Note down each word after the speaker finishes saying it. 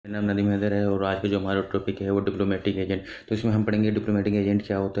नाम नदीम हैदर है और आज का जो हमारा टॉपिक है वो डिप्लोमेटिक एजेंट। तो इसमें हम पढ़ेंगे डिप्लोमेटिक एजेंट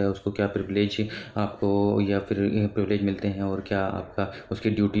क्या होता है, उसको क्या प्रिविलेज आपको या फिर प्रिविलेज मिलते हैं और क्या आपका उसकी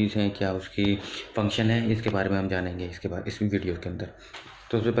ड्यूटीज़ हैं, क्या उसकी फंक्शन है, इसके बारे में हम जानेंगे इसके बाद इस वीडियो के अंदर।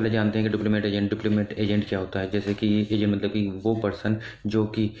 तो सबसे पहले जानते हैं कि डिप्लोमेट एजेंट क्या होता है। जैसे कि एजेंट मतलब कि वो पर्सन जो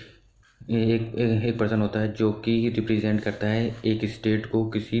कि एक पर्सन होता है जो कि रिप्रेजेंट करता है एक स्टेट को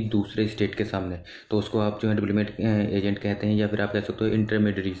किसी दूसरे स्टेट के सामने, तो उसको आप जो है डिप्लोमेट एजेंट कहते हैं। या फिर आप कह सकते हो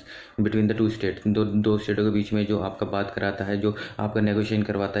intermediaries between the two state, दो स्टेटों के बीच में जो आपका बात कराता है, जो आपका नेगोशिएशन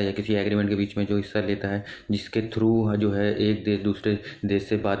करवाता है या किसी एग्रीमेंट के बीच में जो हिस्सा लेता है, जिसके थ्रू जो है एक देश दूसरे देश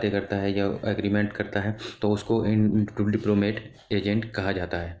से बातें करता है या एग्रीमेंट करता है, तो उसको डिप्लोमेट एजेंट कहा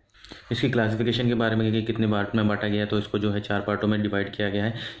जाता है। इसकी क्लासिफिकेशन के बारे में कि कितने पार्ट में बांटा गया है, तो इसको जो है 4 पार्टों में डिवाइड किया गया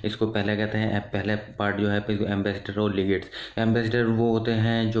है। इसको पहले कहते हैं पहला पार्ट जो है एम्बेसडर और लीगेट्स। एम्बेसडर वो होते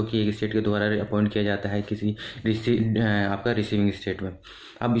हैं जो कि एक स्टेट के द्वारा अपॉइंट किया जाता है किसी आपका रिसीविंग स्टेट में।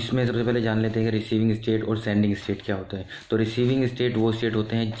 अब इसमें सबसे पहले जान लेते हैं कि रिसीविंग स्टेट और सेंडिंग स्टेट क्या होते हैं। तो रिसीविंग स्टेट वो स्टेट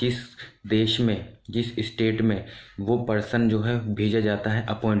होते हैं जिस देश में, जिस स्टेट में वो पर्सन जो है भेजा जाता है,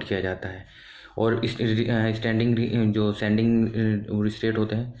 अपॉइंट किया जाता है। और स्टैंडिंग जो सेंडिंग स्टेट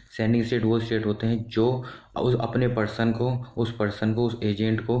होते हैं, सेंडिंग स्टेट वो स्टेट होते हैं जो उस अपने पर्सन को उस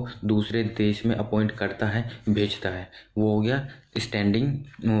एजेंट को दूसरे देश में अपॉइंट करता है, भेजता है। वो हो गया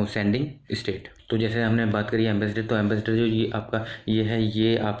सेंडिंग स्टेट। तो जैसे हमने बात करी एम्बेसडर, तो एम्बेसडर जो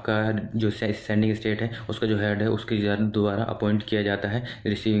ये आपका जो सेंडिंग स्टेट है उसका जो हेड है उसके द्वारा अपॉइंट किया जाता है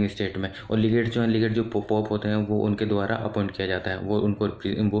रिसीविंग स्टेट में। और लीगेट जो पॉप होते हैं वो उनके द्वारा अपॉइंट किया जाता है,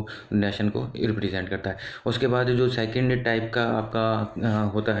 वो नेशन को रिप्रेजेंट करता है। उसके बाद जो सेकेंड टाइप का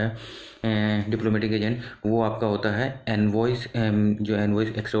आपका होता है डिप्लोमेटिक एजेंट, वो आपका होता है एनवॉइस, जो एनवॉइस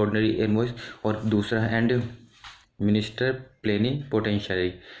एक्स्ट्राऑर्डिनरी एनवॉइस, और दूसरा एंड मिनिस्टर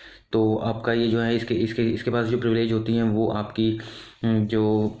प्लेनिपोटेंशियरी। तो आपका ये जो है इसके पास जो प्रिविलेज होती हैं वो आपकी जो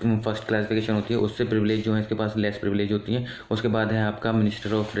फर्स्ट क्लासिफिकेशन होती है उससे प्रिविलेज जो है इसके पास लेस प्रिविलेज होती हैं। उसके बाद है आपका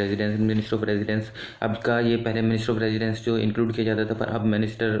मिनिस्टर ऑफ रेजिडेंस। अब का ये पहले मिनिस्टर ऑफ रेजिडेंस जो इंक्लूड किया जाता था, पर अब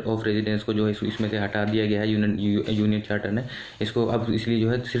मिनिस्टर ऑफ रेजिडेंस को जो है इसमें से हटा दिया गया है यूनियन चार्टर ने इसको। अब इसलिए जो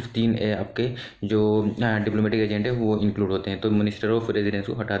है सिर्फ 3 आपके जो डिप्लोमेटिक एजेंट है वो इंक्लूड होते हैं, तो मिनिस्टर ऑफ रेजिडेंस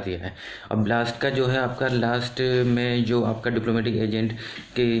को हटा दिया है। अब लास्ट का जो है आपका लास्ट में जो आपका डिप्लोमेटिक एजेंट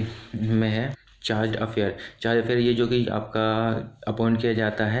के में है चार्ज अफेयर। ये जो कि आपका अपॉइंट किया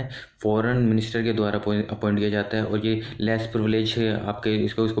जाता है फॉरेन मिनिस्टर के द्वारा अपॉइंट किया जाता है, और ये लेस प्रिविलेज आपके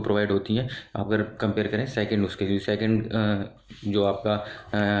इसको प्रोवाइड होती हैं अगर कंपेयर करें सेकंड जो आपका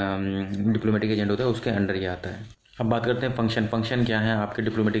डिप्लोमेटिक एजेंट होता है उसके अंडर ये आता है। अब बात करते हैं फंक्शन क्या है आपके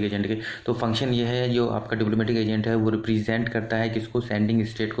डिप्लोमेटिक एजेंट के। तो फंक्शन ये है, जो आपका डिप्लोमेटिक एजेंट है वो रिप्रेजेंट करता है किसको, सेंडिंग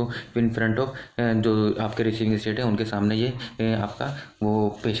स्टेट को इन फ्रंट ऑफ जो आपके रिसीविंग स्टेट है उनके सामने ये आपका वो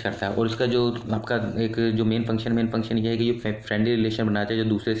पेश करता है। और इसका जो आपका एक जो मेन फंक्शन ये है कि ये फ्रेंडली रिलेशन बनाता है, जो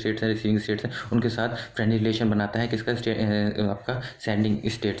दूसरे स्टेट्स हैं रिसीविंग स्टेट्स हैं उनके साथ फ्रेंडली रिलेशन बनाता है किसका, आपका सेंडिंग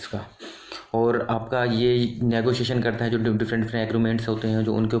स्टेट्स का। और आपका ये नेगोशिएशन करता है, जो डिफरेंट एग्रीमेंट्स होते हैं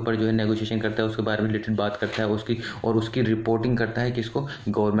जो उनके ऊपर जो है नेगोशिएशन करता है, उसके बारे में रिलेटेड बात करता है उसकी रिपोर्टिंग करता है किसको,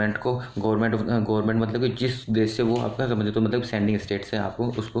 गवर्नमेंट को। गवर्नमेंट मतलब कि जिस देश से वो आपका समझे, तो मतलब सेंडिंग स्टेट से आपको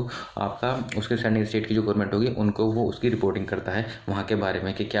उसको आपका उसके सेंडिंग स्टेट की जो गवर्नमेंट होगी उनको वो उसकी रिपोर्टिंग करता है वहाँ के बारे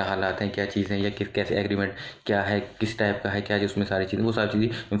में कि क्या हालात हैं, क्या चीज़ें, या कैसे एग्रीमेंट क्या है, किस टाइप का है, क्या उसमें सारी चीज़ें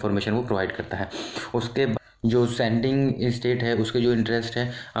इंफॉर्मेशन वो प्रोवाइड करता है। उसके जो सेंडिंग स्टेट है उसके जो इंटरेस्ट है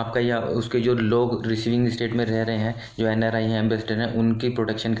आपका, या उसके जो लोग रिसीविंग स्टेट में रह रहे हैं, जो एनआरआई हैं, एम्बेसडर हैं, उनकी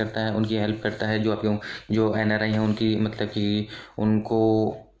प्रोटेक्शन करता है, उनकी हेल्प करता है। जो आपके जो एनआरआई हैं उनकी मतलब कि उनको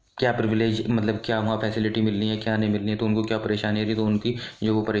क्या प्रिविलेज, मतलब क्या वहाँ फैसिलिटी मिलनी है, क्या नहीं मिलनी है, तो उनको क्या परेशानी आ रही है, तो उनकी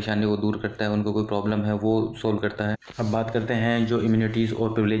जो वो परेशानी वो दूर करता है, उनको कोई प्रॉब्लम है वो सोल्व करता है। अब बात करते हैं जो इम्यूनिटीज़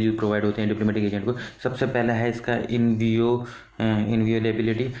और प्रिविलेज प्रोवाइड होते हैं डिप्लोमेटिक एजेंट को। सबसे पहला है इसका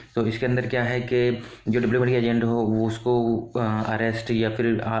इनवियोलेबिलिटी। तो इसके अंदर क्या है कि जो डिप्लोमेटिक एजेंट हो वो उसको अरेस्ट या फिर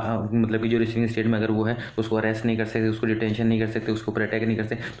मतलब कि जो रिसीविंग स्टेट में अगर वो है तो उसको अरेस्ट नहीं कर सकते, उसको डिटेंशन नहीं कर सकते, उसको अटैक नहीं कर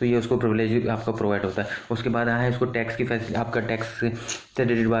सकते, तो ये उसको प्रिविलेज आपका प्रोवाइड होता है। उसके बाद है इसको टैक्स की फैसिलिटी, आपका टैक्स से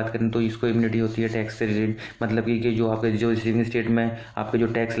रिलेटेड बात करें तो इसको इम्यूनिटी होती है टैक्स से रिलेटेड, मतलब कि जो आपके जो रिसीविंग स्टेट में आपके जो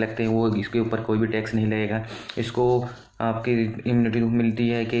टैक्स लगते हैं वो इसके ऊपर कोई भी टैक्स नहीं लगेगा। इसको आपकी इम्यूनिटी मिलती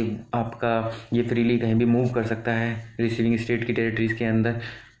है कि आपका ये फ्रीली कहीं भी मूव कर सकता है रिसीविंग स्टेट की टेरिटरीज़ के अंदर।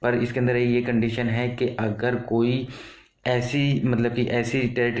 पर इसके अंदर ये कंडीशन है कि अगर कोई ऐसी मतलब कि ऐसी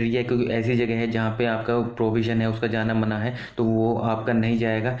टेरिटरी है, क्योंकि ऐसी जगह है जहाँ पे आपका प्रोविज़न है उसका जाना मना है, तो वो आपका नहीं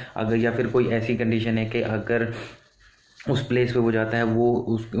जाएगा। अगर या फिर कोई ऐसी कंडीशन है कि अगर उस प्लेस पे वो जाता है, वो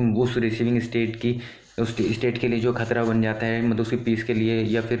उस रिसीविंग स्टेट की उस स्टेट के लिए जो खतरा बन जाता है, मतलब उसकी पीस के लिए,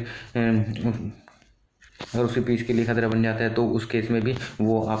 या फिर अगर उसके पीस के लिए खतरा बन जाता है, तो उस केस में भी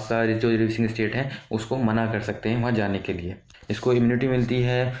वो आपका जो रिसीविंग स्टेट है उसको मना कर सकते हैं वहाँ जाने के लिए। इसको इम्यूनिटी मिलती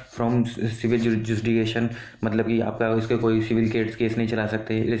है फ्रॉम सिविल जुरिस्डिक्शन, मतलब कि आपका इसके कोई सिविल केस नहीं चला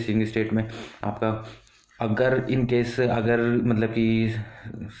सकते रिसीविंग स्टेट में आपका। अगर इन केस अगर मतलब कि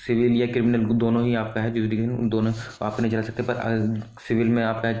सिविल या क्रिमिनल दोनों ही आपका है जुरिस्डिक्शन, दोनों आपको नहीं चला सकते। पर सिविल में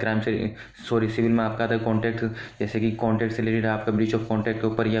आपका क्राइम से सिविल में आपका आता है कॉन्ट्रैक्ट, जैसे कि कॉन्ट्रैक्ट से रिलेटेड आपका ब्रीच ऑफ कॉन्ट्रैक्ट के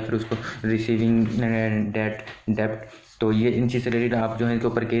ऊपर, या फिर उसको रिसीविंग डेप्ट, तो ये इन चीज़ से रिलेटेड आप जो है इनके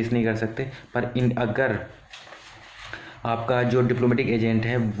ऊपर केस नहीं कर सकते। पर अगर आपका जो डिप्लोमेटिक एजेंट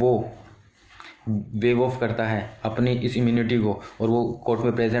है वो वेव ऑफ करता है अपनी इस इम्यूनिटी को और वो कोर्ट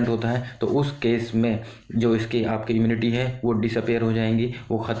में प्रेजेंट होता है, तो उस केस में जो इसकी आपकी इम्यूनिटी है वो डिसअपेयर हो जाएंगी,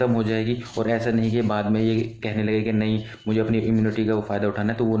 वो ख़त्म हो जाएगी। और ऐसा नहीं कि बाद में ये कहने लगे कि नहीं मुझे अपनी इम्यूनिटी का वो फ़ायदा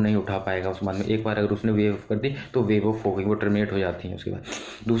उठाना है, तो वो नहीं उठा पाएगा उस बाद में। एक बार अगर उसने वेव ऑफ कर दी तो वेव ऑफ हो गई, वो टर्मिनेट हो जाती है उसके बाद।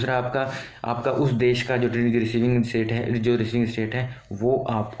 दूसरा आपका उस देश का जो रिसीविंग स्टेट है वो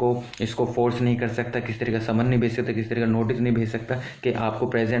आपको इसको फोर्स नहीं कर सकता, किस तरह का समन नहीं भेज सकता, किस तरह का नोटिस नहीं भेज सकता कि आपको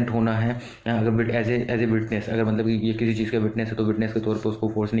प्रेजेंट होना है अगर एज ए विटनेस। अगर मतलब ये किसी चीज़ का विटनेस है तो विटनेस के तौर पर उसको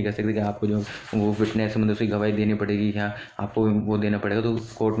फोर्स नहीं कर सकते कि आपको जो वो विटनेस मतलब उसकी गवाही देनी पड़ेगी या आपको वो देना पड़ेगा, तो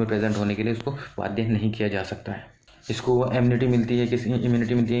कोर्ट में प्रेजेंट होने के लिए उसको बाध्य नहीं किया जा सकता है। इसको इम्यूनिटी मिलती है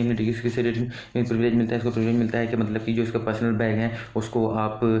इम्यूनिटी किसी प्रिविलेज मिलता है। इसको प्रिविलेज मिलता है कि मतलब कि जो इसका पर्सनल बैग है उसको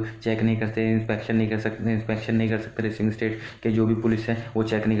आप चेक नहीं करते, इंस्पेक्शन नहीं कर सकते रिसीविंग स्टेट के जो भी पुलिस है वो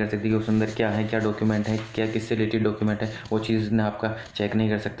चेक नहीं कर सकती कि उसके अंदर क्या है, क्या डॉक्यूमेंट है, क्या किससे रिलेटेड डॉक्यूमेंट है, वो चीज़ ना आपका चेक नहीं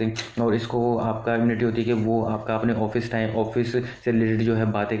कर सकते। और इसको आपका इम्यूनिटी होती है कि वो आपका अपने ऑफिस से रिलेटेड जो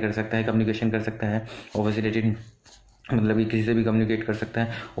है बातें कर सकता है, कम्युनिकेशन कर सकता है ऑफिस से रिलेटेड, मतलब कि किसी से भी कम्युनिकेट कर सकता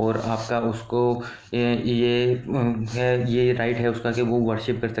है। और आपका उसको ये राइट है उसका कि वो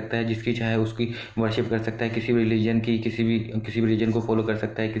वर्शिप कर सकता है, जिसकी चाहे उसकी वर्शिप कर सकता है, किसी भी रिलीजन की किसी भी रिलीजन को फॉलो कर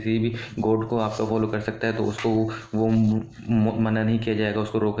सकता है, किसी भी गॉड को आपका फॉलो कर सकता है, तो उसको वो मना नहीं किया जाएगा,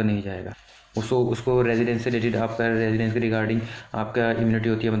 उसको रोका नहीं जाएगा। उसको रेजिडेंस से रिलेटेड आपका रेजिडेंस के रिगार्डिंग आपका इम्यूनिटी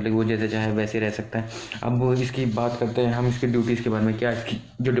होती है, मतलब वो जैसे चाहे वैसे रह सकता है। अब इसकी बात करते हैं हम इसकी ड्यूटीज़ के बारे में। क्या इसकी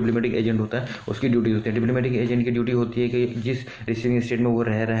जो डिप्लोमेटिक एजेंट होता है उसकी ड्यूटी होती है। डिप्लोमेटिक एजेंट की ड्यूटी होती है कि जिस रिसीविंग स्टेट में वो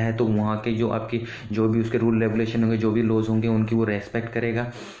रह रहा है तो वहाँ के जो भी उसके रूल रेगुलेशन होंगे, जो भी लॉज होंगे, उनकी वो रेस्पेक्ट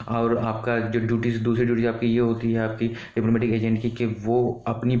करेगा। और आपका जो दूसरी ड्यूटी आपकी ये होती है आपकी डिप्लोमेटिक एजेंट की कि वो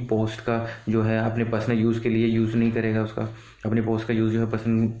अपनी पोस्ट का जो है अपने पर्सनल यूज़ के लिए यूज़ नहीं करेगा, उसका अपनी पोस्ट का यूज़ जो है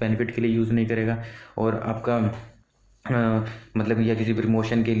पर्सनल बेनिफिट के लिए यूज़ नहीं करेगा। और आपका मतलब या किसी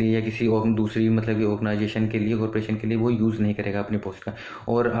प्रमोशन के लिए या किसी और दूसरी मतलब कि ऑर्गेनाइजेशन के लिए, कॉर्पोरेशन के लिए वो यूज़ नहीं करेगा अपनी पोस्ट का।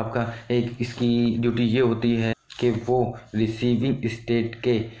 और आपका एक इसकी ड्यूटी ये होती है कि वो रिसीविंग स्टेट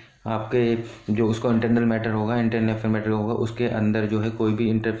के आपके जो उसको इंटरनल मैटर होगा, इंटरनल अफेयर मैटर होगा, उसके अंदर जो है कोई भी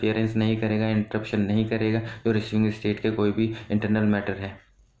इंटरफियरेंस नहीं करेगा, इंटरप्शन नहीं करेगा। जो रिसीविंग स्टेट के कोई भी इंटरनल मैटर है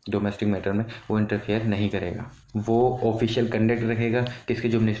डोमेस्टिक मैटर में वो इंटरफेयर नहीं करेगा। वो ऑफिशियल कंडक्ट रखेगा किसके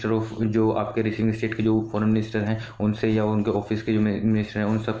जो मिनिस्टर ऑफ जो आपके रिसीविंग स्टेट के जो फॉरेन मिनिस्टर हैं उनसे, या उनके ऑफिस के जो मिनिस्टर हैं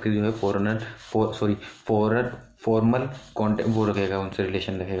उन सब के जो है फॉर्मल कॉन्टेक्ट वो रखेगा, उनसे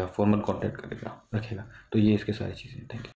रिलेशन रखेगा, फॉर्मल कॉन्टेक्ट रखेगा। तो ये इसके सारी चीज़ें। Thank you.